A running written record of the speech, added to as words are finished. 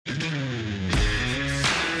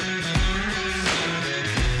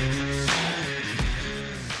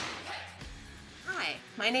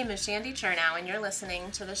My name is Shandy Chernow, and you're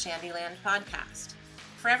listening to the Shandyland podcast.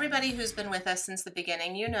 For everybody who's been with us since the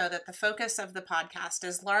beginning, you know that the focus of the podcast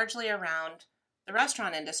is largely around the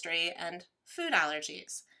restaurant industry and food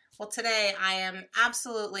allergies. Well, today I am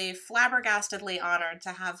absolutely flabbergastedly honored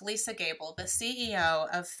to have Lisa Gable, the CEO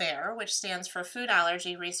of FARE, which stands for Food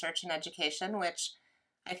Allergy Research and Education, which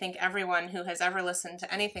I think everyone who has ever listened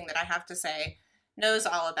to anything that I have to say knows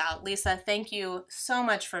all about. Lisa, thank you so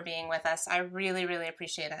much for being with us. I really, really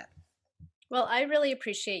appreciate it. Well, I really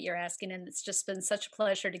appreciate your asking, and it's just been such a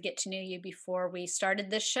pleasure to get to know you before we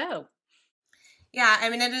started this show. Yeah, I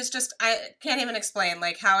mean, it is just, I can't even explain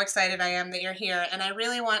like how excited I am that you're here. And I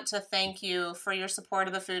really want to thank you for your support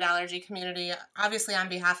of the food allergy community, obviously on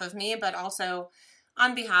behalf of me, but also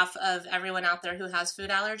on behalf of everyone out there who has food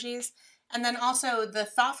allergies. And then also the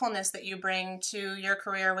thoughtfulness that you bring to your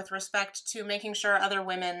career with respect to making sure other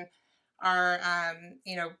women are,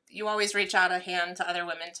 you always reach out a hand to other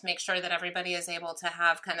women to make sure that everybody is able to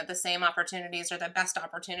have kind of the same opportunities or the best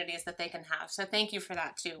opportunities that they can have. So thank you for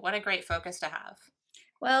that too. What a great focus to have.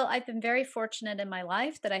 Well, I've been very fortunate in my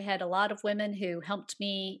life that I had a lot of women who helped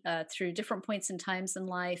me through different points and times in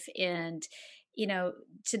life. And,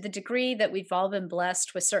 to the degree that we've all been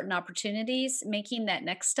blessed with certain opportunities, making that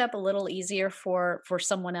next step a little easier for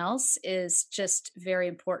someone else is just very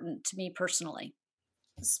important to me personally.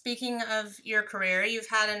 Speaking of your career, you've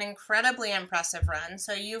had an incredibly impressive run.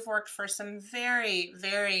 So you've worked for some very,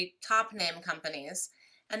 very top name companies.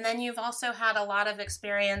 And then you've also had a lot of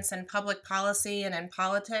experience in public policy and in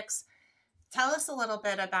politics. Tell us a little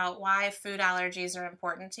bit about why food allergies are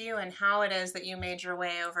important to you and how it is that you made your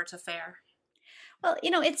way over to FARE. Well,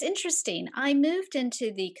 it's interesting. I moved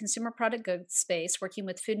into the consumer product goods space working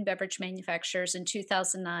with food and beverage manufacturers in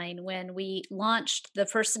 2009 when we launched the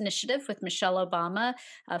first initiative with Michelle Obama,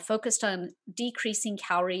 focused on decreasing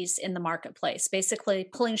calories in the marketplace, basically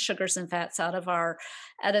pulling sugars and fats out of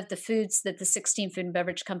the foods that the 16 food and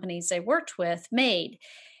beverage companies I worked with made.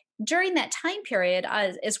 During that time period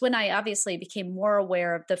is when I obviously became more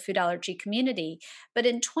aware of the food allergy community. But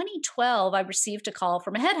in 2012, I received a call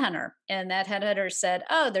from a headhunter, and that headhunter said,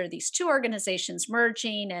 "Oh, there are these two organizations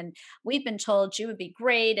merging, and we've been told you would be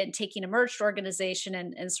great at taking a merged organization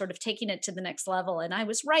and sort of taking it to the next level." And I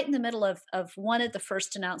was right in the middle of one of the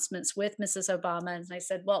first announcements with Mrs. Obama. And I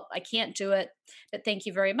said, "Well, I can't do it, but thank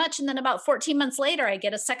you very much." And then about 14 months later, I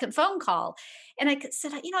get a second phone call. And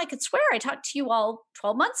said, I could swear I talked to you all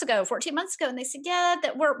 12 months ago, 14 months ago. And they said, yeah,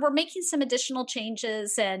 that we're making some additional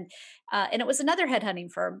changes. And it was another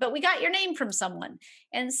headhunting firm, but we got your name from someone.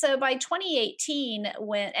 And so by 2018,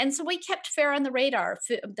 so we kept FARE on the radar.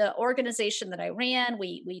 The organization that I ran,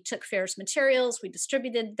 we took FARE's materials, we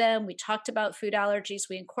distributed them, we talked about food allergies,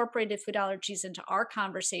 we incorporated food allergies into our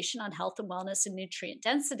conversation on health and wellness and nutrient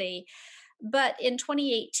density. But in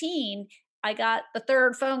 2018, I got the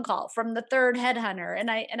third phone call from the third headhunter, and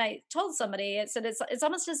I told somebody, I said it's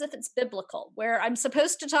almost as if it's biblical, where I'm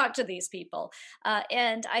supposed to talk to these people.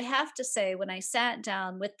 And I have to say, when I sat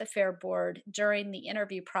down with the FARE board during the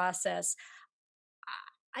interview process,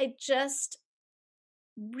 I just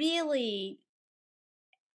really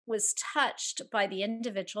was touched by the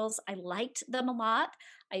individuals. I liked them a lot.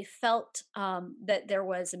 I felt that there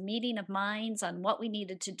was a meeting of minds on what we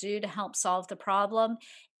needed to do to help solve the problem.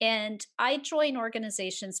 And I join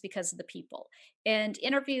organizations because of the people. And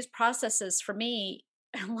interviews processes for me,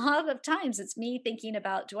 a lot of times it's me thinking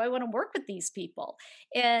about, do I want to work with these people?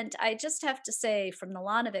 And I just have to say, from the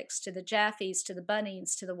Lanovics to the Jaffes to the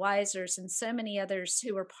Bunnings to the Weisers and so many others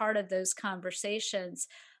who were part of those conversations,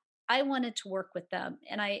 I wanted to work with them.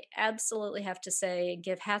 And I absolutely have to say,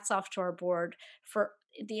 give hats off to our board for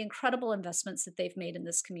the incredible investments that they've made in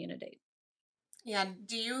this community. Yeah.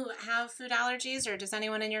 Do you have food allergies or does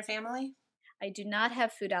anyone in your family? I do not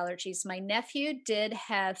have food allergies. My nephew did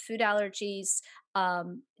have food allergies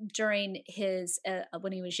during his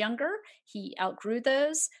when he was younger. He outgrew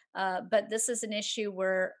those, but this is an issue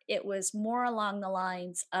where it was more along the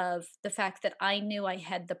lines of the fact that I knew I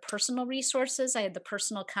had the personal resources, I had the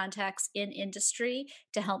personal contacts in industry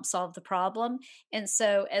to help solve the problem. And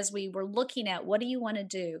so, as we were looking at what do you want to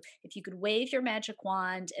do, if you could wave your magic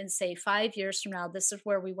wand and say 5 years from now, this is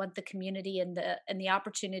where we want the community and the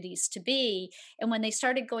opportunities to be. And when they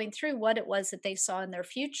started going through what it was that they saw in their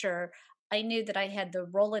future, I knew that I had the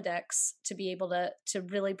Rolodex to be able to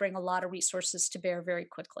really bring a lot of resources to bear very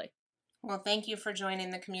quickly. Well, thank you for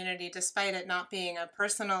joining the community despite it not being a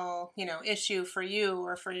personal, issue for you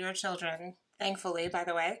or for your children, thankfully, by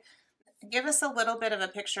the way. Give us a little bit of a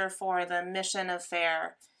picture for the mission of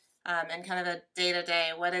FARE and kind of the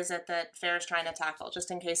day-to-day. What is it that FARE is trying to tackle, just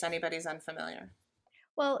in case anybody's unfamiliar?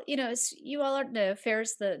 Well, as you all know, FAIR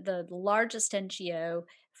is the largest NGO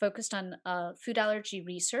focused on food allergy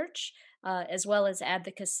research as well as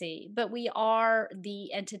advocacy. But we are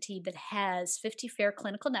the entity that has 50 FAIR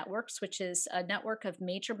clinical networks, which is a network of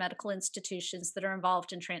major medical institutions that are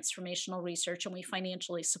involved in transformational research. And we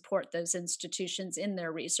financially support those institutions in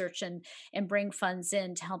their research and bring funds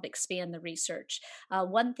in to help expand the research.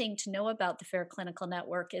 One thing to know about the FAIR Clinical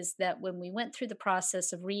Network is that when we went through the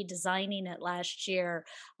process of redesigning it last year,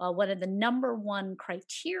 one of the number one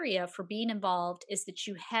criteria for being involved is that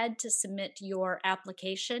you had to submit your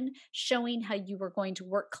application showing how you were going to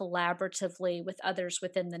work collaboratively with others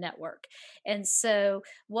within the network. And so,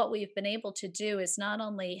 what we've been able to do is not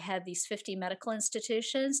only have these 50 medical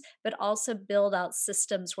institutions, but also build out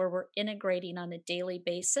systems where we're integrating on a daily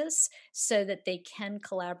basis so that they can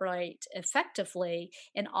collaborate effectively.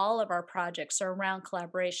 And all of our projects are around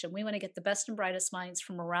collaboration. We want to get the best and brightest minds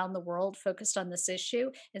from around the world focused on this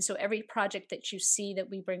issue. And so every project that you see that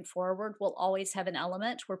we bring forward will always have an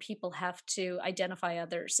element where people have to identify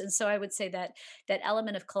others. And so I would say that that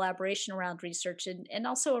element of collaboration around research and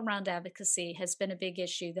also around advocacy has been a big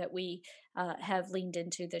issue that we have leaned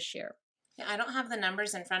into this year. Yeah, I don't have the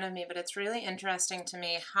numbers in front of me, but it's really interesting to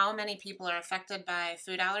me how many people are affected by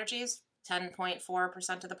food allergies,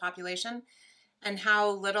 10.4% of the population, and how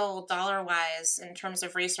little dollar wise in terms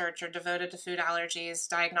of research are devoted to food allergies,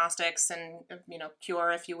 diagnostics, and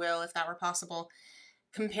cure, if you will, if that were possible,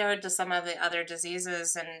 compared to some of the other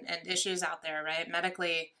diseases and issues out there, right?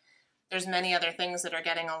 Medically, there's many other things that are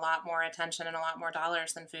getting a lot more attention and a lot more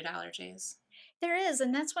dollars than food allergies. There is,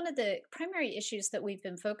 and that's one of the primary issues that we've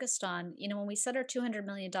been focused on. When we set our $200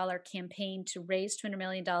 million campaign to raise $200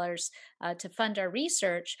 million to fund our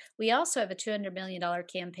research, we also have a $200 million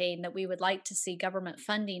campaign that we would like to see government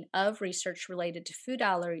funding of research related to food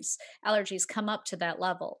allergies come up to that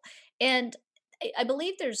level. And I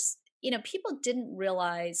believe people didn't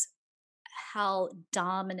realize how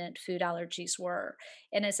dominant food allergies were.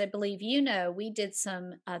 And as I believe we did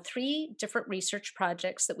some three different research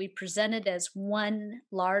projects that we presented as one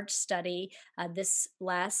large study this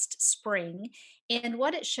last spring. And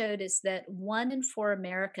what it showed is that 1 in 4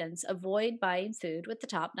 Americans avoid buying food with the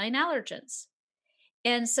top 9 allergens.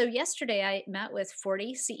 And so yesterday I met with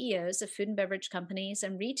 40 CEOs of food and beverage companies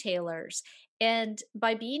and retailers. And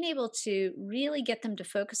by being able to really get them to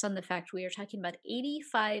focus on the fact we are talking about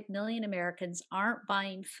 85 million Americans aren't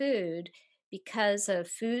buying food because of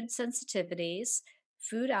food sensitivities,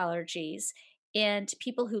 food allergies, and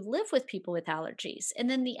people who live with people with allergies. And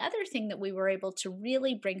then the other thing that we were able to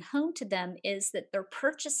really bring home to them is that their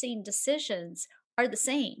purchasing decisions are the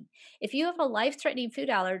same. If you have a life-threatening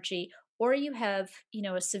food allergy or you have,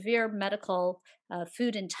 a severe medical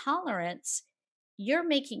food intolerance, you're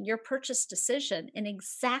making your purchase decision in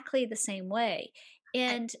exactly the same way. I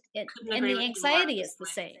And it, couldn't and agree the with you more at anxiety this is the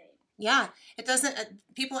point. same. Yeah, it doesn't.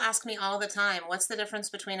 People ask me all the time, what's the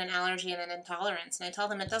difference between an allergy and an intolerance? And I tell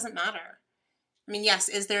them it doesn't matter. I mean, yes,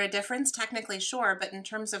 is there a difference? Technically, sure, but in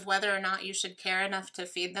terms of whether or not you should care enough to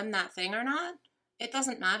feed them that thing or not, it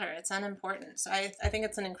doesn't matter. It's unimportant. So I think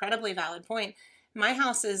it's an incredibly valid point. My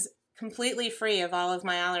house is completely free of all of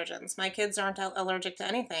my allergens. My kids aren't allergic to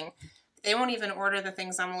anything. They won't even order the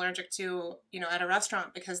things I'm allergic to, at a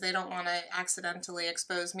restaurant because they don't want to accidentally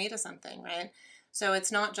expose me to something, right? So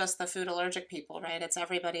it's not just the food allergic people, right? It's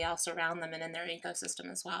everybody else around them and in their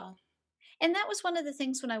ecosystem as well. And that was one of the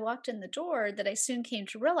things when I walked in the door that I soon came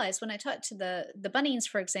to realize when I talked to the Bunnings,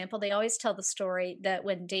 for example, they always tell the story that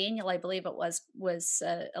when Daniel, I believe it was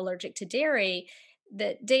allergic to dairy,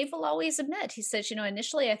 that Dave will always admit, he says,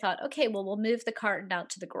 initially I thought, okay, well, we'll move the carton out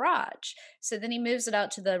to the garage. So then he moves it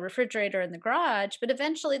out to the refrigerator in the garage, but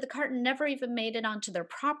eventually the carton never even made it onto their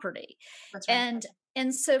property. That's right.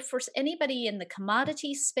 And so for anybody in the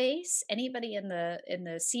commodity space, anybody in the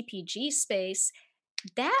CPG space,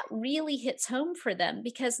 that really hits home for them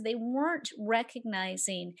because they weren't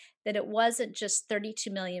recognizing that it wasn't just 32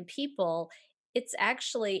 million people. It's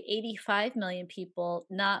actually 85 million people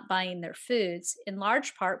not buying their foods, in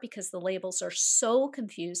large part because the labels are so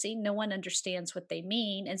confusing. No one understands what they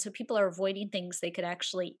mean. And so people are avoiding things they could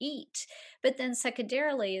actually eat. But then,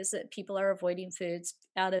 secondarily, is that people are avoiding foods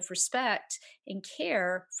out of respect and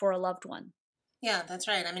care for a loved one. Yeah, that's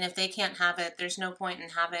right. I mean, if they can't have it, there's no point in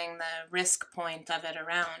having the risk point of it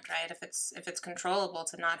around, right? If it's controllable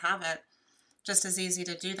to not have it, just as easy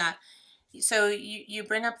to do that. So you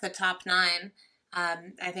bring up the top nine.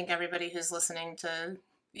 I think everybody who's listening to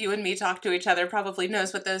you and me talk to each other probably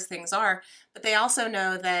knows what those things are, but they also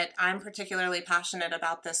know that I'm particularly passionate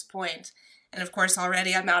about this point. And of course,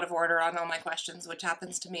 already I'm out of order on all my questions, which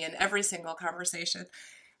happens to me in every single conversation.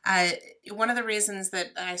 Uh, One of the reasons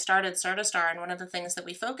that I started Certistar, and one of the things that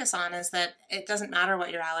we focus on, is that it doesn't matter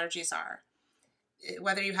what your allergies are.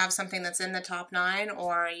 Whether you have something that's in the top 9,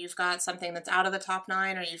 or you've got something that's out of the top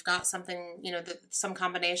 9, or you've got something, some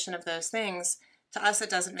combination of those things, to us, it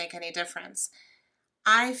doesn't make any difference.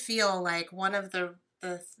 I feel like one of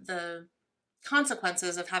the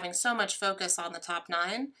consequences of having so much focus on the top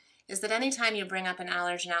 9 is that anytime you bring up an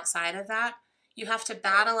allergen outside of that, you have to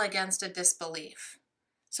battle against a disbelief.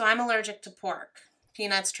 So I'm allergic to pork,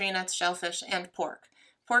 peanuts, tree nuts, shellfish, and pork.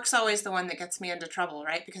 Pork's always the one that gets me into trouble,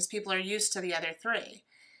 right? Because people are used to the other 3.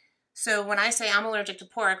 So when I say I'm allergic to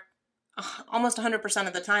pork, almost 100%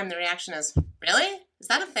 of the time the reaction is, really? Is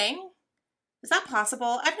that a thing? Is that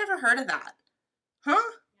possible? I've never heard of that.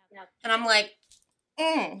 Huh? Yeah. And I'm like,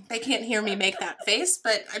 they can't hear me make that face,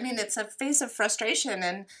 but I mean, it's a face of frustration.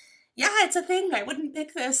 And yeah, it's a thing. I wouldn't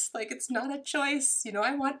pick this. Like, it's not a choice.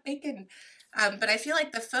 I want bacon. But I feel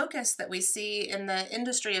like the focus that we see in the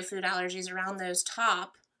industry of food allergies around those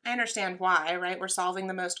top, I understand why, right? We're solving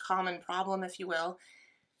the most common problem, if you will.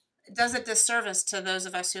 Does a disservice to those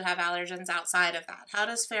of us who have allergens outside of that. How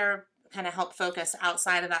does FAIR kind of help focus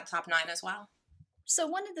outside of that top 9 as well? So,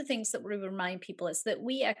 one of the things that we remind people is that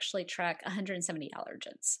we actually track 170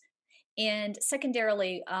 allergens. And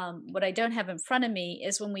secondarily, what I don't have in front of me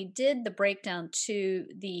is when we did the breakdown to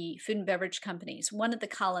the food and beverage companies, one of the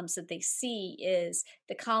columns that they see is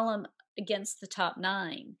the column against the top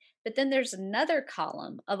 9. But then there's another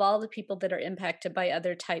column of all the people that are impacted by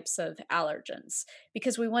other types of allergens,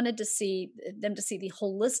 because we wanted to see them to see the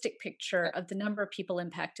holistic picture of the number of people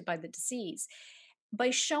impacted by the disease. By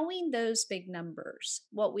showing those big numbers,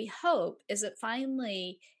 what we hope is it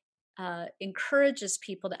finally encourages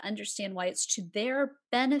people to understand why it's to their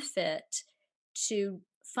benefit to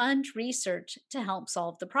fund research to help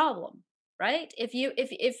solve the problem. Right?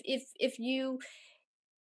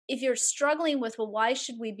 If you're struggling with, well, why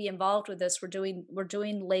should we be involved with this? We're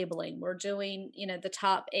doing labeling, we're doing the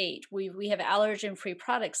top 8, we have allergen free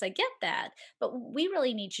products. I get that, but what we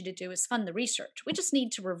really need you to do is fund the research. We just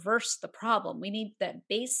need to reverse the problem. We need that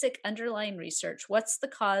basic underlying research. What's the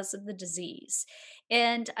cause of the disease?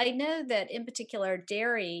 And I know that in particular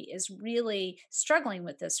dairy is really struggling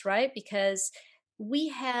with this, right? Because we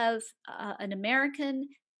have an American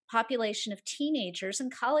population of teenagers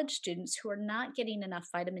and college students who are not getting enough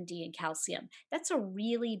vitamin D and calcium. That's a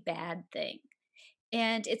really bad thing.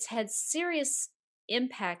 And it's had serious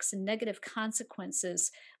impacts and negative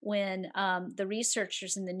consequences when the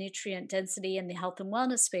researchers in the nutrient density and the health and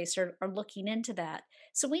wellness space are looking into that.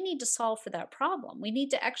 So we need to solve for that problem. We need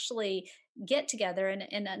to actually get together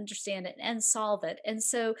and understand it and solve it. And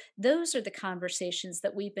so those are the conversations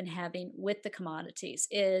that we've been having with the commodities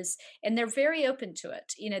is, and they're very open to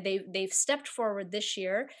it. They've stepped forward this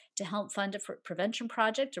year to help fund a prevention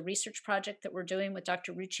project, a research project that we're doing with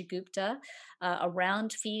Dr. Ruchi Gupta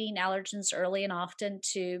around feeding allergens early and often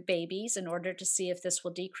to babies in order to see if this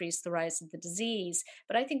will decrease the rise of the disease.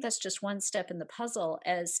 But I think that's just one step in the puzzle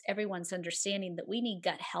as everyone's understanding that we need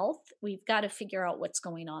gut health. We've got to figure out what's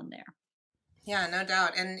going on there. Yeah, no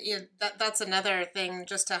doubt. And that's another thing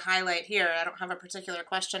just to highlight here. I don't have a particular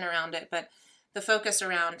question around it, but the focus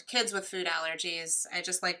around kids with food allergies, I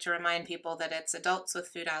just like to remind people that it's adults with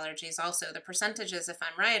food allergies also. The percentages, if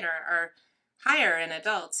I'm right, are higher in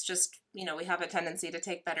adults. Just, we have a tendency to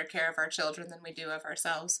take better care of our children than we do of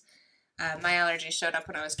ourselves. My allergies showed up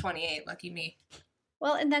when I was 28. Lucky me.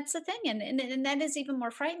 Well, and that's the thing, and that is even more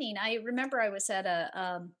frightening. I remember I was at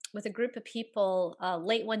a with a group of people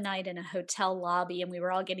late one night in a hotel lobby, and we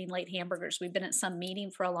were all getting late hamburgers. We've been at some meeting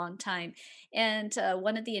for a long time, and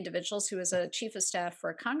one of the individuals who was a chief of staff for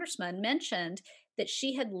a congressman mentioned that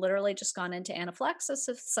she had literally just gone into anaphylaxis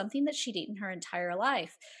of something that she'd eaten her entire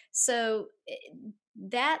life. So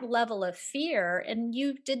that level of fear, and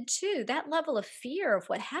you did too, that level of fear of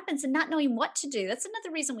what happens and not knowing what to do, that's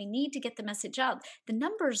another reason we need to get the message out. The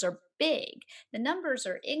numbers are big, the numbers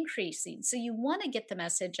are increasing, so you want to get the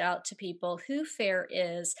message out to people who FAIR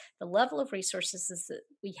is, the level of resources that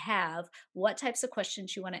we have, what types of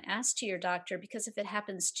questions you want to ask to your doctor, because if it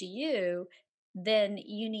happens to you, then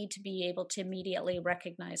you need to be able to immediately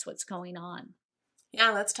recognize what's going on.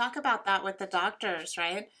 Yeah, let's talk about that with the doctors,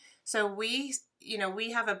 right? So we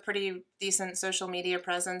have a pretty decent social media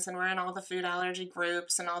presence, and we're in all the food allergy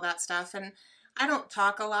groups and all that stuff. And I don't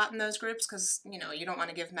talk a lot in those groups because, you don't want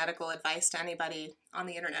to give medical advice to anybody on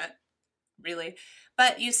the internet, really.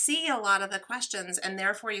 But you see a lot of the questions, and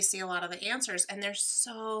therefore you see a lot of the answers. And there's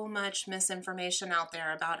so much misinformation out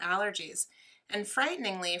there about allergies. And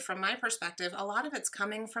frighteningly, from my perspective, a lot of it's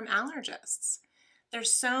coming from allergists.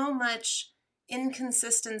 There's so much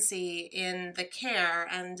inconsistency in the care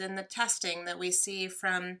and in the testing that we see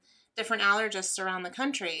from different allergists around the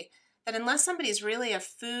country, that unless somebody's really a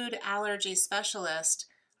food allergy specialist,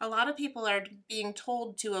 a lot of people are being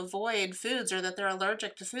told to avoid foods or that they're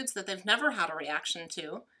allergic to foods that they've never had a reaction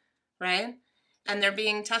to, right? And they're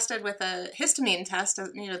being tested with a histamine test,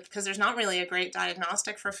 because there's not really a great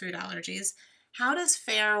diagnostic for food allergies. How does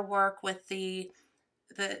FARE work with the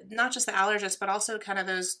not just the allergists, but also kind of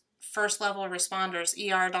those first level responders,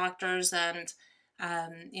 ER doctors, and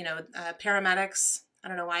paramedics? I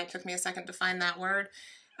don't know why it took me a second to find that word.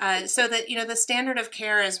 So that the standard of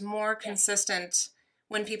care is more consistent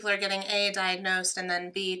when people are getting A, diagnosed, and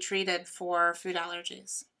then B, treated for food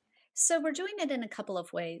allergies. So we're doing it in a couple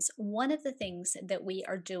of ways. One of the things that we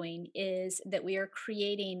are doing is that we are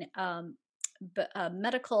creating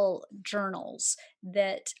medical journals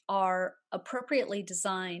that are appropriately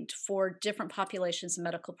designed for different populations of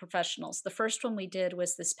medical professionals. The first one we did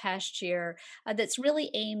was this past year, that's really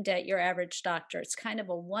aimed at your average doctor. It's kind of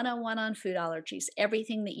a 101 on food allergies,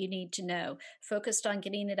 everything that you need to know, focused on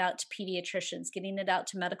getting it out to pediatricians, getting it out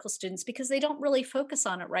to medical students, because they don't really focus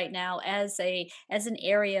on it right now as an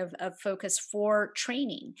area of focus for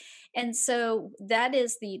training. And so that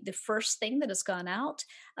is the first thing that has gone out.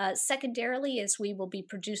 Secondarily, is we will be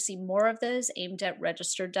producing more of those aimed at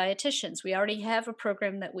registered dietitians. We already have a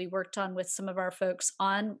program that we worked on with some of our folks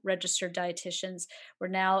on registered dietitians. We're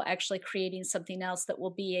now actually creating something else that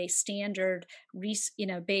will be a standard,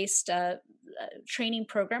 based training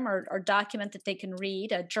program or document that they can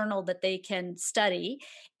read, a journal that they can study.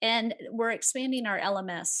 And we're expanding our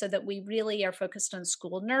LMS so that we really are focused on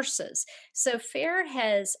school nurses. So FAIR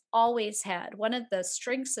has always had, one of the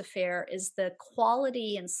strengths of FAIR is the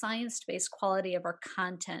quality and science-based quality of our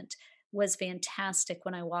content was fantastic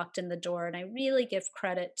when I walked in the door. And I really give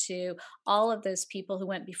credit to all of those people who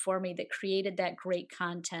went before me that created that great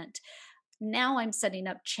content. Now I'm setting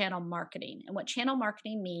up channel marketing. And what channel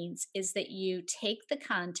marketing means is that you take the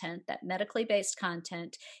content, that medically based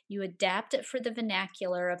content, you adapt it for the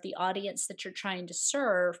vernacular of the audience that you're trying to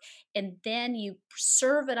serve, and then you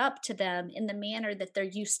serve it up to them in the manner that they're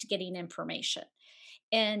used to getting information.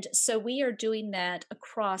 And so we are doing that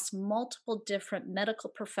across multiple different medical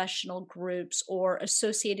professional groups or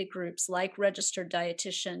associated groups like registered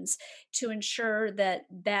dietitians to ensure that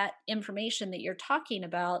that information that you're talking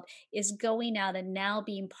about is going out and now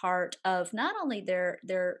being part of not only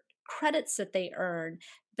their credits that they earn,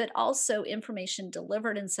 but also information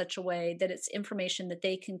delivered in such a way that it's information that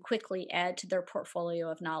they can quickly add to their portfolio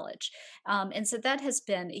of knowledge. And so that has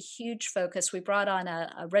been a huge focus. We brought on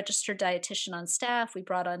a registered dietitian on staff. We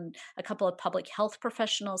brought on a couple of public health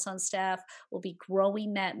professionals on staff. We'll be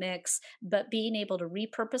growing that mix, but being able to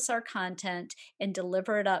repurpose our content and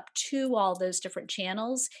deliver it up to all those different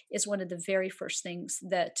channels is one of the very first things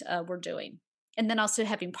that we're doing. And then also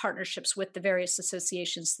having partnerships with the various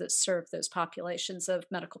associations that serve those populations of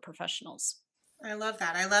medical professionals. I love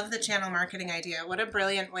that. I love the channel marketing idea. What a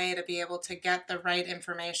brilliant way to be able to get the right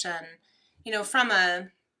information, from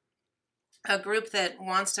a group that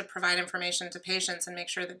wants to provide information to patients and make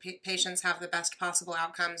sure that patients have the best possible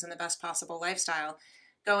outcomes and the best possible lifestyle.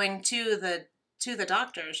 Going to the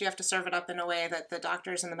doctors, you have to serve it up in a way that the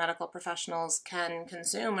doctors and the medical professionals can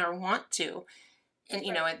consume or want to, and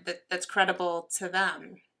that's credible to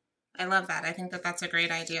them. I love that. I think that that's a great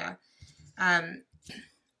idea.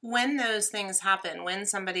 When those things happen, when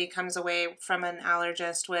somebody comes away from an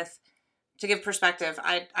allergist with, to give perspective,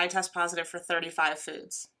 I test positive for 35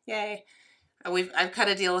 foods. Yay. I've cut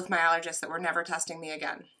a deal with my allergist that we're never testing me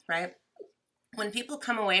again, right? When people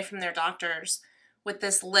come away from their doctors with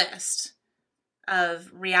this list of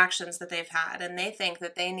reactions that they've had, and they think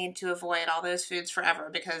that they need to avoid all those foods forever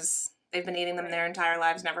because they've been eating them their entire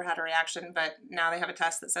lives, never had a reaction, but now they have a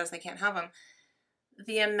test that says they can't have them.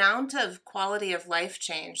 The amount of quality of life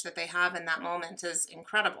change that they have in that moment is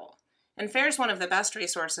incredible. And FAIR is one of the best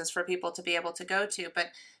resources for people to be able to go to. But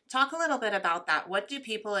talk a little bit about that. What do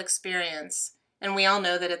people experience? And we all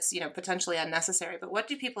know that it's, potentially unnecessary, but what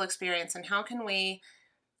do people experience, and how can we,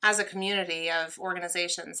 as a community of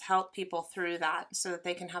organizations, help people through that so that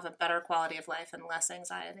they can have a better quality of life and less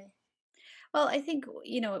anxiety? Well, I think,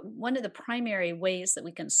 one of the primary ways that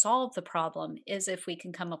we can solve the problem is if we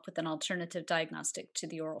can come up with an alternative diagnostic to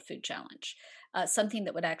the oral food challenge, something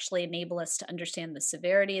that would actually enable us to understand the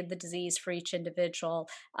severity of the disease for each individual,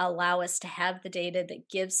 allow us to have the data that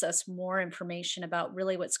gives us more information about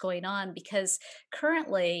really what's going on, because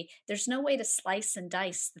currently there's no way to slice and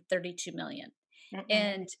dice the 32 million. Mm-mm.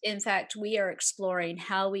 And in fact, we are exploring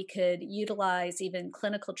how we could utilize even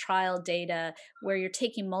clinical trial data where you're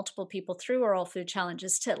taking multiple people through oral food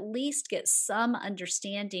challenges to at least get some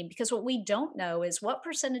understanding. Because what we don't know is what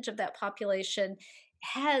percentage of that population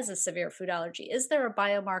has a severe food allergy. Is there a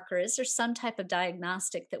biomarker? Is there some type of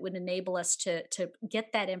diagnostic that would enable us to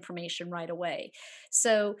get that information right away?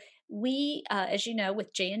 So we, as you know,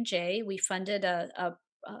 with J&J, we funded a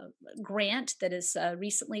grant that has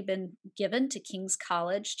recently been given to King's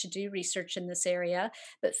College to do research in this area.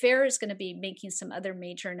 But FAIR is going to be making some other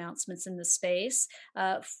major announcements in the space.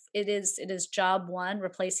 It is job one,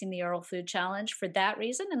 replacing the oral food challenge for that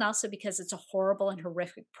reason, and also because it's a horrible and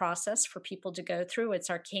horrific process for people to go through.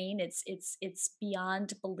 It's arcane. It's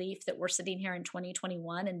beyond belief that we're sitting here in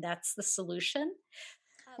 2021 and that's the solution.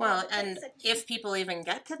 But Well, that and said, if people even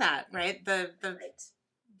get to that, right? right.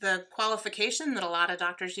 The qualification that a lot of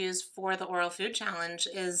doctors use for the oral food challenge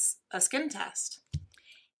is a skin test.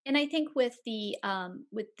 And I think with the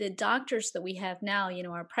doctors that we have now,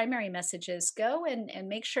 our primary message is go and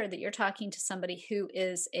make sure that you're talking to somebody who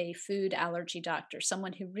is a food allergy doctor,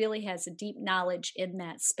 someone who really has a deep knowledge in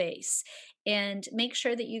that space, and make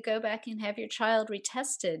sure that you go back and have your child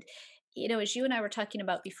retested. As you and I were talking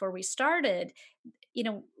about before we started, you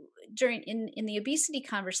know during in the obesity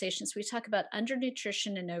conversations, we talk about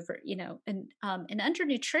undernutrition and over and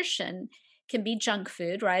undernutrition can be junk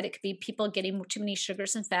food, right? It could be people getting too many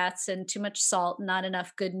sugars and fats and too much salt, not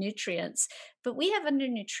enough good nutrients. But we have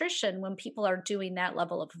undernutrition when people are doing that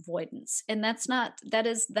level of avoidance, and that's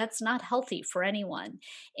not healthy for anyone.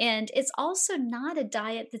 And it's also not a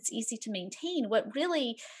diet that's easy to maintain.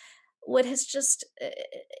 What has just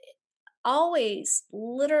always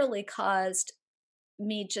literally caused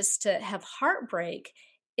me just to have heartbreak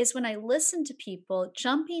is when I listen to people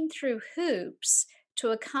jumping through hoops to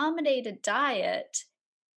accommodate a diet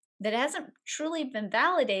that hasn't truly been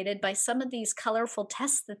validated by some of these colorful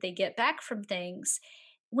tests that they get back from things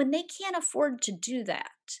when they can't afford to do that.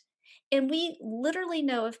 And we literally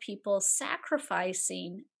know of people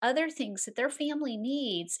sacrificing other things that their family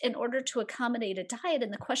needs in order to accommodate a diet.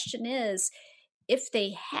 And the question is, if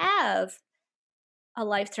they have a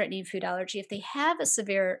life-threatening food allergy, if they have a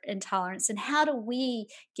severe intolerance, and how do we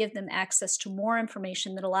give them access to more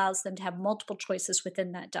information that allows them to have multiple choices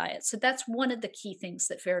within that diet? So that's one of the key things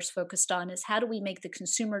that FAIR is focused on, is how do we make the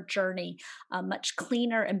consumer journey much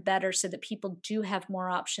cleaner and better so that people do have more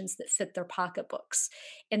options that fit their pocketbooks,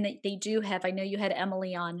 and that they do have. I know you had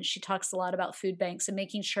Emily on, and she talks a lot about food banks and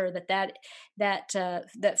making sure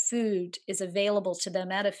that food is available to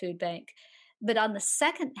them at a food bank. But on the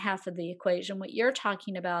second half of the equation, what you're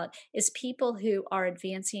talking about is people who are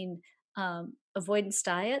advancing avoidance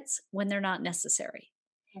diets when they're not necessary.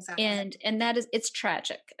 Exactly. And it's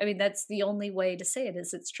tragic. I mean, that's the only way to say it,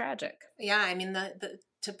 is it's tragic. Yeah, I mean the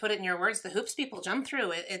to put it in your words, the hoops people jump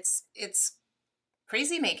through, it's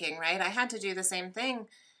crazy making, right? I had to do the same thing.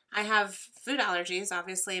 I have food allergies,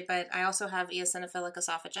 obviously, but I also have eosinophilic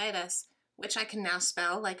esophagitis, which I can now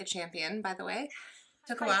spell like a champion, by the way.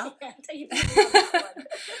 Took a while.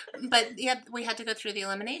 But yeah, we had to go through the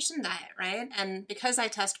elimination diet, right? And because I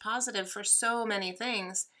test positive for so many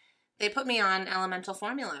things, they put me on elemental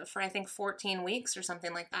formula for I think 14 weeks or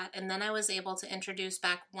something like that. And then I was able to introduce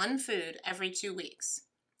back one food every 2 weeks.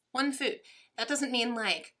 One food. That doesn't mean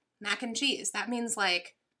like mac and cheese. That means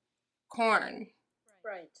like corn,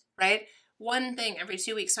 Right. right? One thing every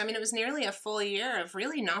 2 weeks. So I mean, it was nearly a full year of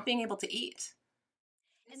really not being able to eat.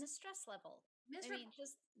 And the stress level. I Miserable. mean,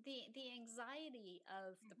 just the anxiety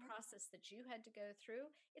of the process that you had to go through,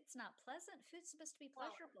 it's not pleasant. Food's supposed to be Well,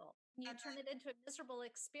 pleasurable. You and turn it into a miserable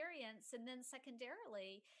experience, and then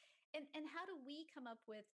secondarily, and how do we come up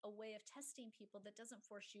with a way of testing people that doesn't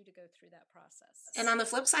force you to go through that process? And on the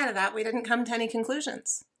flip side of that, we didn't come to any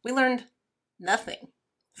conclusions. We learned nothing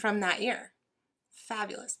from that year.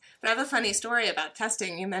 Fabulous. But I have a funny story about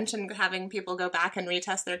testing. You mentioned having people go back and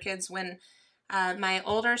retest their kids when my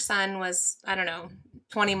older son was, I don't know,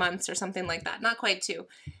 20 months or something like that. Not quite two.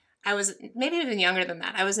 I was maybe even younger than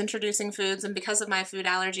that. I was introducing foods, and because of my food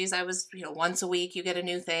allergies, I was, once a week you get a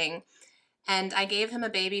new thing. And I gave him a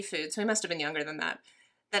baby food, so he must have been younger than that,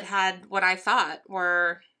 that had what I thought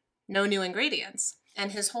were no new ingredients.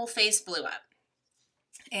 And his whole face blew up.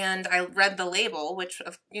 And I read the label, which,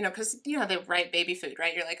 because, they write baby food,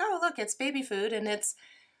 right? You're like, oh, look, it's baby food, and it's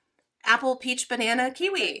apple, peach, banana,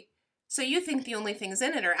 kiwi. So you think the only things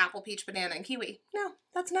in it are apple, peach, banana, and kiwi. No,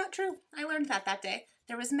 that's not true. I learned that day.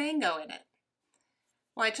 There was mango in it.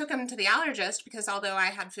 Well, I took him to the allergist because although I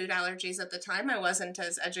had food allergies at the time, I wasn't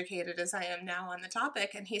as educated as I am now on the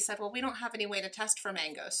topic. And he said, well, we don't have any way to test for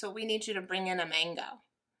mango, so we need you to bring in a mango.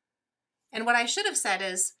 And what I should have said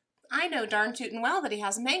is, I know darn tootin' well that he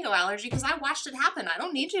has a mango allergy because I watched it happen. I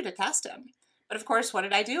don't need you to test him. But of course, what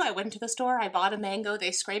did I do? I went to the store, I bought a mango,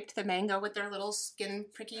 they scraped the mango with their little skin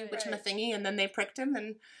pricky witchma thingy, and then they pricked him,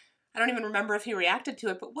 and I don't even remember if he reacted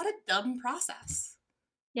to it, but what a dumb process.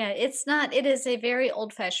 Yeah, it's not. It is a very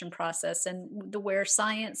old-fashioned process, and where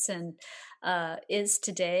science and is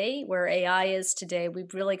today, where AI is today,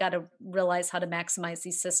 we've really got to realize how to maximize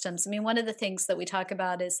these systems. I mean, one of the things that we talk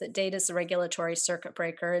about is that data is a regulatory circuit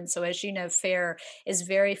breaker, and so as you know, FAIR is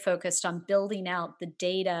very focused on building out the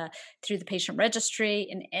data through the patient registry,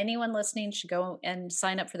 and anyone listening should go and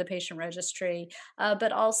sign up for the patient registry,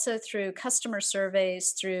 but also through customer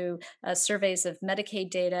surveys, through surveys of Medicaid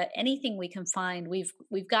data, anything we can find. We've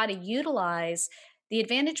got to utilize the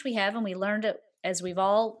advantage we have, and we learned it as we've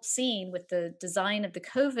all seen with the design of the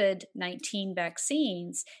COVID-19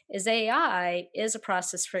 vaccines, is AI is a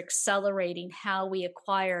process for accelerating how we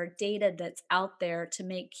acquire data that's out there to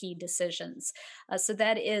make key decisions. So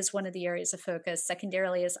that is one of the areas of focus.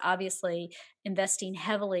 Secondarily is obviously investing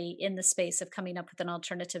heavily in the space of coming up with an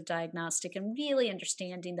alternative diagnostic and really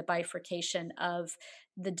understanding the bifurcation of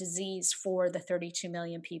the disease for the 32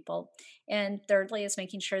 million people. And thirdly is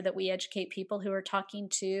making sure that we educate people who are talking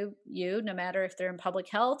to you, no matter if they're in public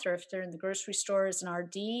health or if they're in the grocery store as an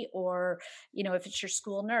RD, or if it's your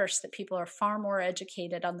school nurse, that people are far more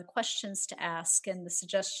educated on the questions to ask and the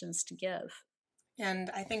suggestions to give.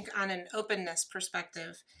 And I think on an openness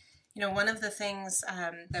perspective, one of the things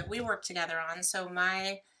that we work together on, so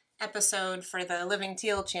my episode for the Living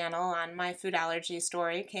Teal channel on my food allergy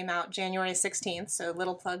story came out January 16th, so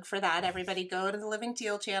little plug for that. Everybody go to the Living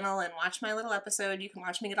Teal channel and watch my little episode. You can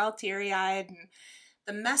watch me get all teary-eyed. And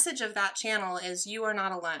the message of that channel is you are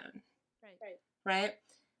not alone. Right?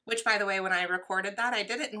 Which, by the way, when I recorded that, I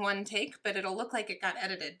did it in one take, but it'll look like it got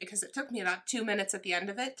edited because it took me about 2 minutes at the end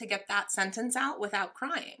of it to get that sentence out without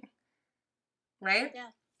crying. Right? Yeah.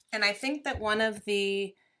 And I think that one of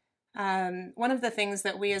the things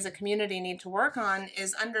that we as a community need to work on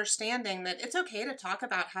is understanding that it's okay to talk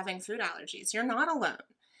about having food allergies. You're not alone.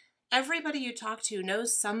 Everybody you talk to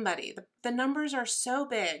knows somebody. The numbers are so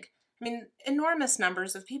big. I mean, enormous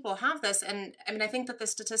numbers of people have this. And I mean, I think that the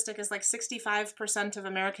statistic is like 65% of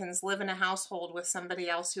Americans live in a household with somebody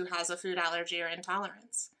else who has a food allergy or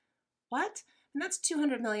intolerance. What? And that's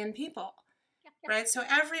 200 million people, right? So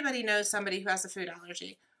everybody knows somebody who has a food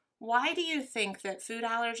allergy. Why do you think that food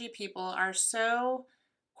allergy people are so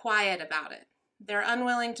quiet about it? They're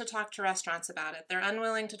unwilling to talk to restaurants about it. They're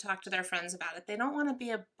unwilling to talk to their friends about it. They don't want to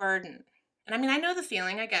be a burden. And I mean, I know the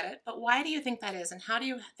feeling, I get it, but why do you think that is? And how do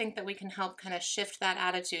you think that we can help kind of shift that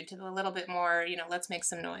attitude to a little bit more, let's make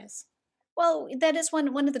some noise? Well, that is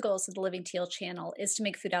one of the goals of the Living Teal channel, is to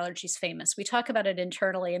make food allergies famous. We talk about it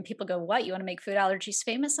internally and people go, "What? You want to make food allergies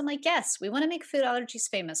famous?" I'm like, "Yes, we want to make food allergies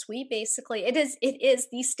famous." We basically it is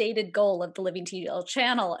the stated goal of the Living Teal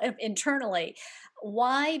channel internally.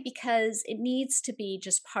 Why? Because it needs to be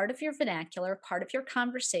just part of your vernacular, part of your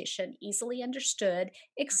conversation, easily understood,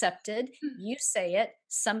 accepted. You say it,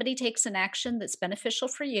 somebody takes an action that's beneficial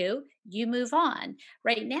for you, you move on.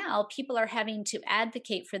 Right now, people are having to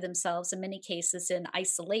advocate for themselves in many cases in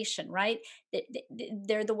isolation, right?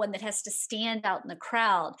 They're the one that has to stand out in the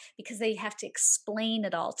crowd because they have to explain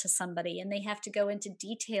it all to somebody and they have to go into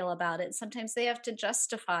detail about it. Sometimes they have to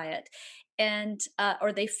justify it, and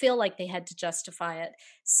or they feel like they had to justify it.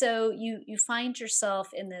 So you find yourself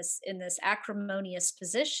in this acrimonious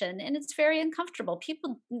position, and it's very uncomfortable.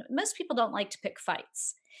 Most people don't like to pick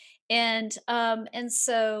fights, and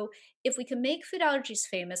so if we can make food allergies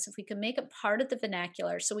famous, if we can make it part of the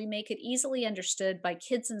vernacular, so we make it easily understood by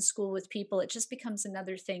kids in school with people, it just becomes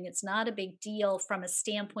another thing. It's not a big deal from a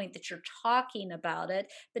standpoint that you're talking about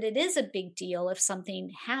it, but it is a big deal if something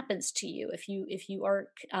happens to you. If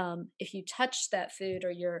you touch that food, or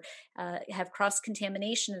you're have cross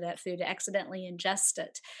contamination of that food, accidentally ingest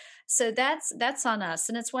it. So that's on us,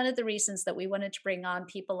 and it's one of the reasons that we wanted to bring on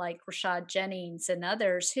people like Rashad Jennings and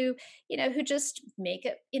others who just make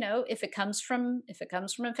it, if it comes from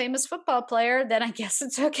a famous football player, then I guess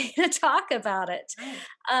it's okay to talk about it.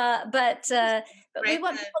 Right. But we Right.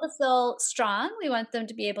 want people to feel strong. We want them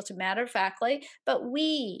to be able to matter of factly, but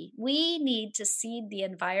we need to seed the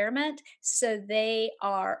environment so they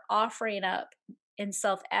are offering up and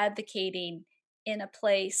self-advocating in a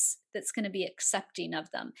place that's going to be accepting of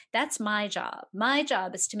them. That's my job. My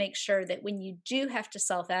job is to make sure that when you do have to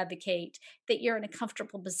self-advocate, that you're in a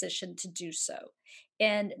comfortable position to do so.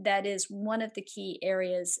 And that is one of the key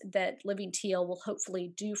areas that Living Teal will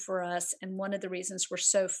hopefully do for us. And one of the reasons we're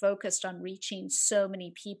so focused on reaching so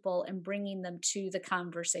many people and bringing them to the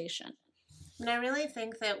conversation. And I really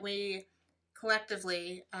think that we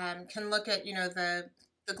collectively can look at,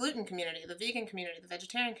 the gluten community, the vegan community, the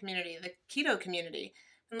vegetarian community, the keto community,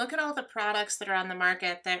 and look at all the products that are on the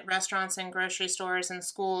market that restaurants and grocery stores and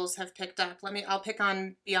schools have picked up. I'll pick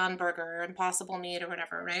on Beyond Burger or Impossible Meat or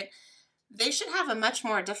whatever, right? They should have a much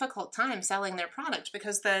more difficult time selling their product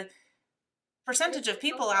because the percentage of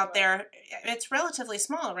people out there, it's relatively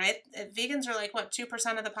small, right? Vegans are like, what,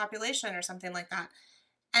 2% of the population or something like that.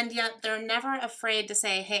 And yet they're never afraid to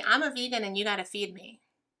say, hey, I'm a vegan and you got to feed me.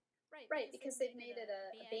 Right, because they've made it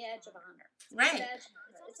a badge of honor. Right.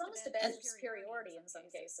 It's almost a badge of superiority in some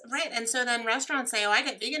cases. Right, and so then restaurants say, oh, I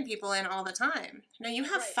get vegan people in all the time. No, you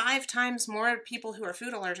have 5 times more people who are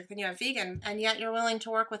food allergic than you have vegan, and yet you're willing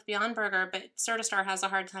to work with Beyond Burger, but Certistar has a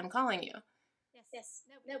hard time calling you. Yes.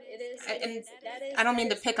 No, it is. And I don't mean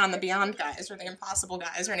to pick on the Beyond guys or the Impossible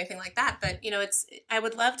guys or anything like that, but, I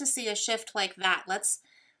would love to see a shift like that.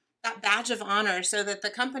 That badge of honor so that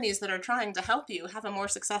the companies that are trying to help you have a more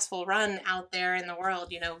successful run out there in the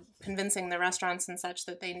world, convincing the restaurants and such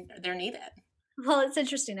that they're needed. Well, it's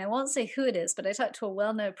interesting. I won't say who it is, but I talked to a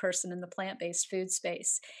well-known person in the plant-based food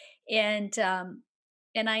space. And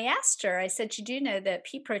I asked her, I said, you do know that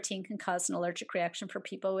pea protein can cause an allergic reaction for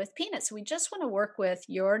people with peanuts. So we just want to work with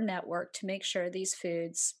your network to make sure these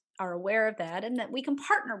foods are aware of that and that we can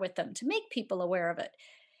partner with them to make people aware of it.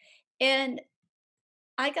 And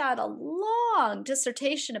I got a long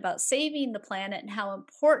dissertation about saving the planet and how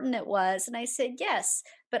important it was. And I said, yes,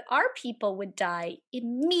 but our people would die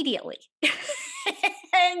immediately.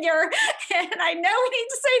 and I know we need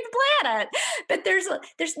to save the planet, but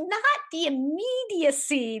there's not the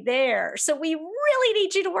immediacy there. So we really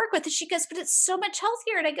need you to work with it. She goes, but it's so much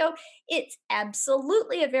healthier. And I go, it's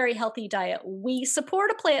absolutely a very healthy diet. We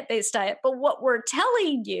support a plant-based diet, but what we're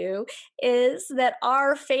telling you is that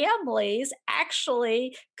our families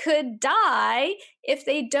actually could die if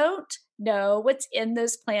they don't know what's in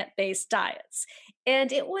those plant-based diets.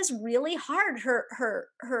 And it was really hard. Her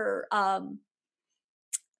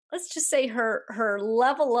let's just say her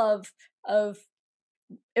level of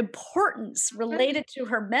importance related to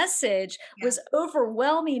her message was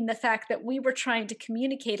overwhelming the fact that we were trying to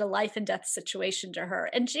communicate a life and death situation to her.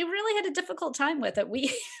 And she really had a difficult time with it.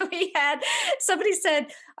 We had, somebody said,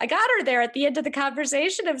 I got her there at the end of the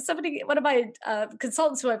conversation. If one of my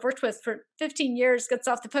consultants who I've worked with for 15 years gets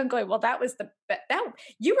off the phone going, well,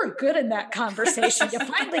 you were good in that conversation. You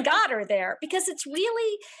finally got her there, because it's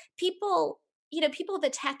really people have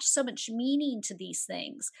attached so much meaning to these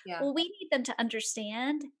things. Yeah. Well, we need them to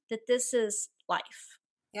understand that this is life.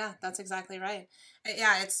 Yeah, that's exactly right.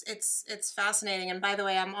 Yeah, it's fascinating. And by the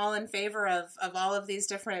way, I'm all in favor of all of these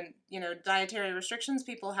different, dietary restrictions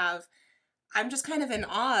people have. I'm just kind of in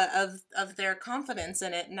awe of their confidence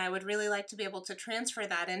in it. And I would really like to be able to transfer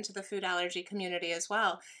that into the food allergy community as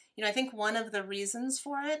well. I think one of the reasons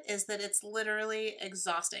for it is that it's literally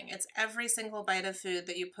exhausting. It's every single bite of food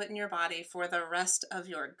that you put in your body for the rest of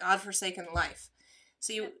your godforsaken life.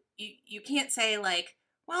 So you can't say like,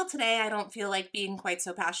 well, today I don't feel like being quite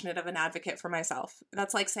so passionate of an advocate for myself.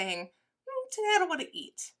 That's like saying, today I don't want to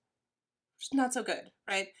eat. It's not so good,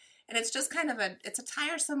 right? And it's just kind of it's a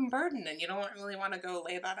tiresome burden, and you don't really want to go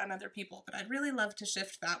lay that on other people. But I'd really love to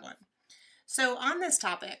shift that one. So on this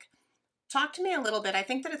topic, talk to me a little bit. I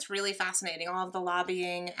think that it's really fascinating, all of the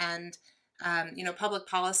lobbying and, public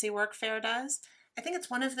policy work FAIR does. I think it's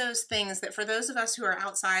one of those things that for those of us who are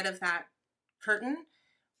outside of that curtain,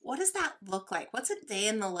 what does that look like? What's a day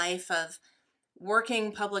in the life of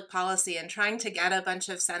working public policy and trying to get a bunch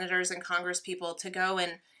of senators and Congress people to go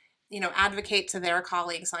and, advocate to their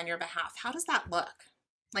colleagues on your behalf? How does that look?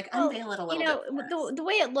 Like, unveil it a little bit. The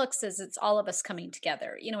way it looks is it's all of us coming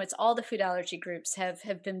together. It's all the food allergy groups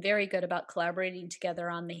have been very good about collaborating together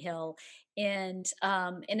on the Hill. And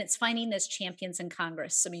it's finding those champions in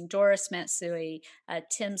Congress. I mean, Doris Matsui,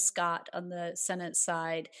 Tim Scott on the Senate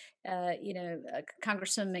side,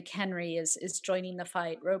 Congressman McHenry is joining the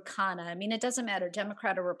fight. Ro Khanna. I mean, it doesn't matter,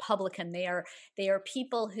 Democrat or Republican. They are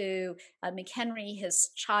people who McHenry,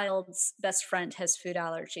 his child's best friend, has food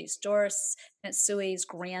allergies. Doris Matsui's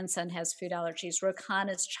grandson has food allergies. Ro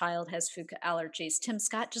Khanna's child has food allergies. Tim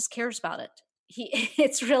Scott just cares about it.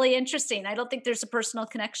 It's really interesting. I don't think there's a personal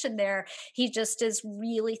connection there. He just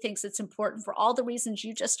really thinks it's important for all the reasons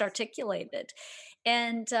you just articulated.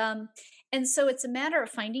 And so it's a matter of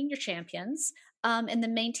finding your champions, and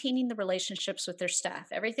then maintaining the relationships with their staff.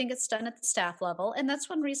 Everything gets done at the staff level, and that's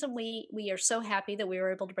one reason we are so happy that we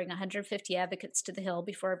were able to bring 150 advocates to the Hill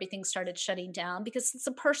before everything started shutting down, because it's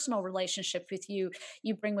a personal relationship with you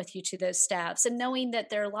bring with you to those staffs, and knowing that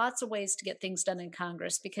there are lots of ways to get things done in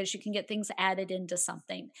Congress because you can get things added into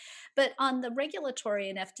something. But on the regulatory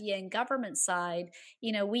and FDA and government side,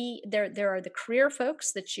 we there are the career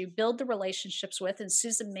folks that you build the relationships with, and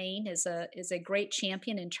Susan Main is a great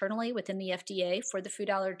champion internally within the FDA for the food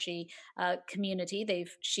allergy community.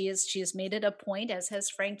 She has made it a point, as has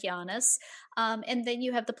Frank Yanis. And then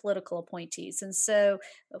you have the political appointees. And so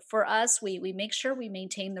for us, we make sure we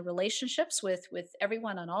maintain the relationships with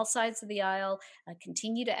everyone on all sides of the aisle,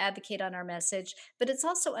 continue to advocate on our message, but it's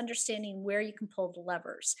also understanding where you can pull the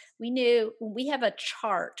levers. We have a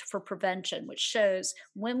chart for prevention, which shows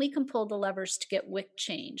when we can pull the levers to get WIC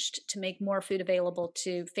changed, to make more food available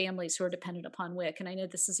to families who are dependent upon WIC. And I know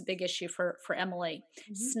this is a big issue for Emily.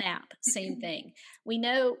 SNAP, same thing. We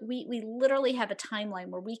know we literally have a timeline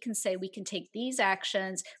where we can say we can take these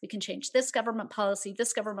actions, we can change this government policy,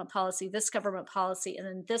 this government policy, this government policy, and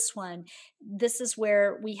then this one. This is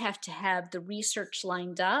where we have to have the research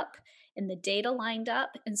lined up and the data lined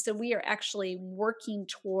up. And so we are actually working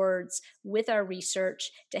towards, with our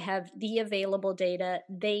research, to have the available data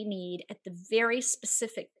they need at the very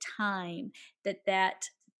specific time that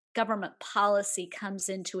government policy comes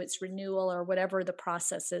into its renewal or whatever the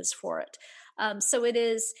process is for it. So it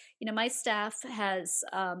is, my staff has,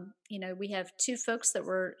 we have two folks that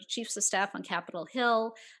were chiefs of staff on Capitol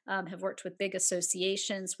Hill, have worked with big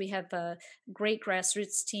associations. We have a great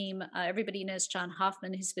grassroots team. Everybody knows John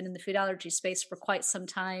Hoffman, who's been in the food allergy space for quite some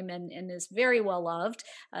time and is very well loved.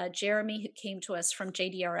 Jeremy, who came to us from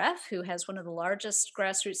JDRF, who has one of the largest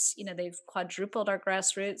grassroots, they've quadrupled our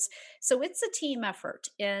grassroots. So it's a team effort.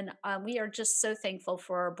 And we are just so thankful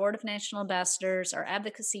for our Board of National Ambassadors, our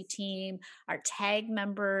advocacy team, our TAG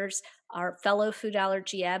members, our fellow food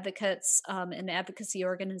allergy advocates and advocacy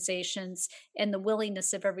organizations, and the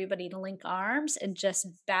willingness of everybody to link arms and just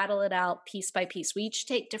battle it out piece by piece. We each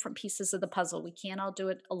take different pieces of the puzzle. We can't all do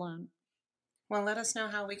it alone. Well, let us know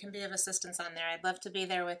how we can be of assistance on there. I'd love to be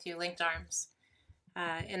there with you, linked arms,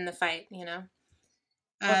 in the fight,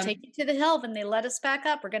 We'll take you to the Hill when they let us back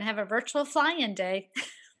up. We're going to have a virtual fly-in day.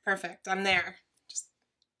 Perfect. I'm there. Just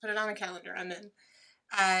put it on the calendar. I'm in.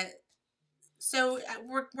 So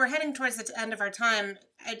we're heading towards the end of our time.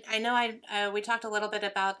 I know we talked a little bit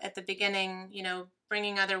about at the beginning,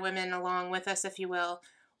 bringing other women along with us, if you will.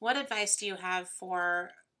 What advice do you have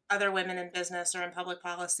for other women in business or in public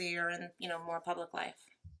policy or in, more public life?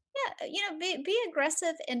 Yeah, be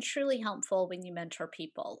aggressive and truly helpful when you mentor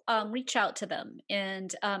people. Reach out to them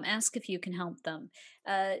and ask if you can help them.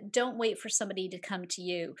 Don't wait for somebody to come to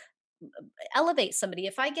you. Elevate somebody.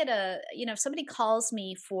 If I get if somebody calls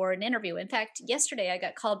me for an interview, in fact, yesterday I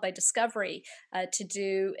got called by Discovery to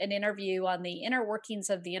do an interview on the inner workings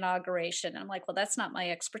of the inauguration. I'm like, well, that's not my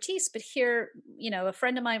expertise, but here, a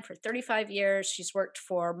friend of mine for 35 years, she's worked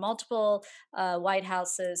for multiple White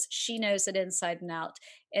Houses. She knows it inside and out.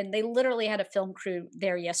 And they literally had a film crew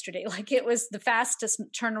there yesterday. Like, it was the fastest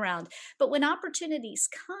turnaround. But when opportunities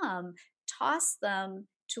come, toss them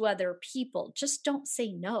to other people. Just don't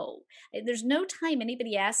say no. There's no time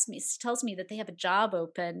anybody tells me that they have a job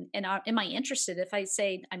open and am I interested? If I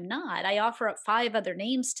say I'm not, I offer up 5 other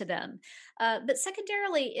names to them. But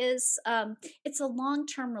secondarily is it's a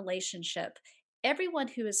long-term relationship. Everyone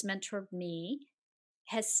who has mentored me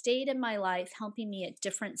has stayed in my life, helping me at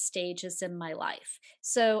different stages in my life.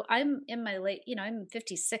 So I'm in my late, I'm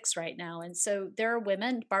 56 right now. And so there are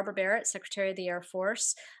women, Barbara Barrett, Secretary of the Air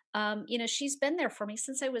Force, she's been there for me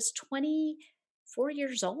since I was 24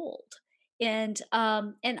 years old. And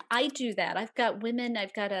I do that. I've got women.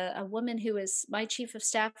 I've got a woman who was my chief of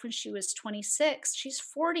staff when she was 26. She's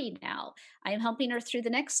 40 now. I am helping her through the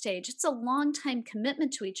next stage. It's a long time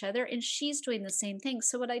commitment to each other, and she's doing the same thing.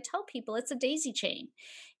 So what I tell people, it's a daisy chain.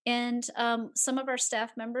 And some of our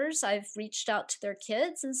staff members, I've reached out to their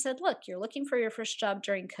kids and said, look, you're looking for your first job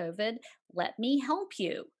during COVID. Let me help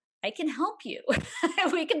you. I can help you.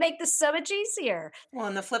 We can make this so much easier. Well,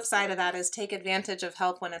 and the flip side of that is take advantage of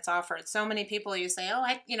help when it's offered. So many people you say, oh,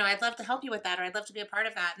 I'd love to help you with that, or I'd love to be a part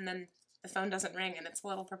of that. And then the phone doesn't ring and it's a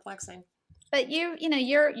little perplexing. But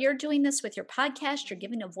you're doing this with your podcast. You're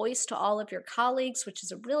giving a voice to all of your colleagues, which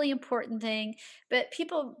is a really important thing. But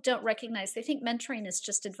people don't recognize, they think mentoring is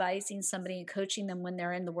just advising somebody and coaching them when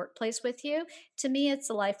they're in the workplace with you. To me,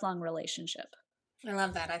 it's a lifelong relationship. I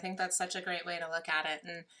love that. I think that's such a great way to look at it.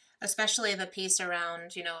 And especially the piece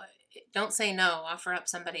around, don't say no, offer up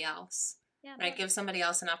somebody else. Yeah, right? Give somebody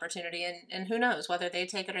else an opportunity, and who knows whether they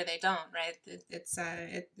take it or they don't, right?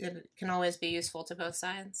 It can always be useful to both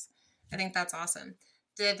sides. I think that's awesome.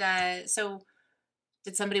 Did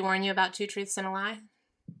somebody warn you about two truths and a lie?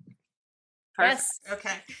 Perfect. yes.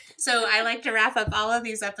 Okay. So I like to wrap up all of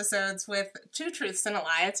these episodes with two truths and a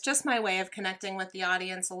lie. It's just my way of connecting with the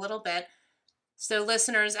audience a little bit. So,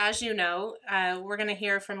 listeners, as you know, we're going to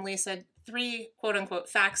hear from Lisa 3 quote unquote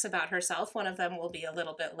facts about herself. One of them will be a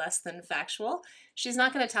little bit less than factual. She's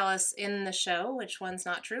not going to tell us in the show which one's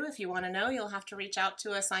not true. If you want to know, you'll have to reach out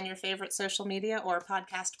to us on your favorite social media or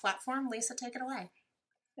podcast platform. Lisa, take it away.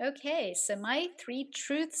 Okay, so my 3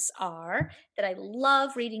 truths are that I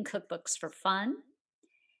love reading cookbooks for fun,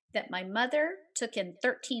 that my mother took in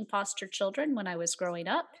 13 foster children when I was growing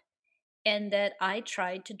up, and that I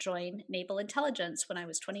tried to join Naval Intelligence when I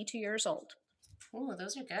was 22 years old. Oh,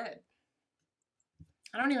 those are good.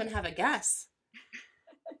 I don't even have a guess.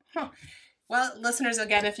 Well, listeners,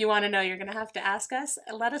 again, if you want to know, you're going to have to ask us.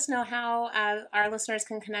 Let us know how our listeners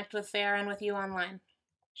can connect with FARE and with you online.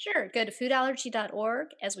 Sure. Go to foodallergy.org.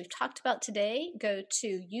 As we've talked about today, go to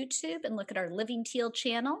YouTube and look at our Living Teal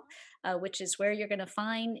channel, which is where you're going to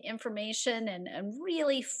find information and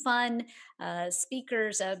really fun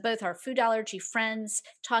speakers, both our food allergy friends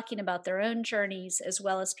talking about their own journeys, as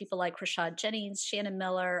well as people like Rashad Jennings, Shannon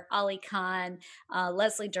Miller, Ali Khan,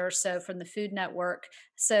 Leslie Durso from the Food Network.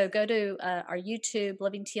 So go to our YouTube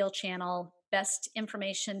Living Teal channel. Best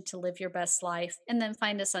information to live your best life. And then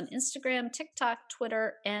find us on Instagram, TikTok,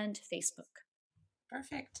 Twitter, and Facebook.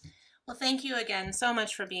 Perfect. Well, thank you again so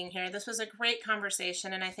much for being here. This was a great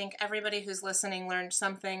conversation, and I think everybody who's listening learned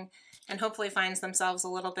something and hopefully finds themselves a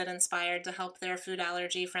little bit inspired to help their food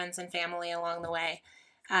allergy friends and family along the way.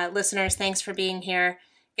 Listeners, thanks for being here.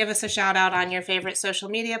 Give us a shout out on your favorite social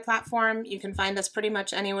media platform. You can find us pretty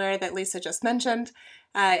much anywhere that Lisa just mentioned.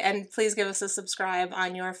 And please give us a subscribe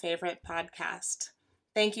on your favorite podcast.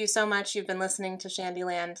 Thank you so much. You've been listening to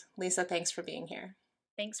Shandyland. Lisa, thanks for being here.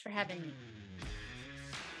 Thanks for having me.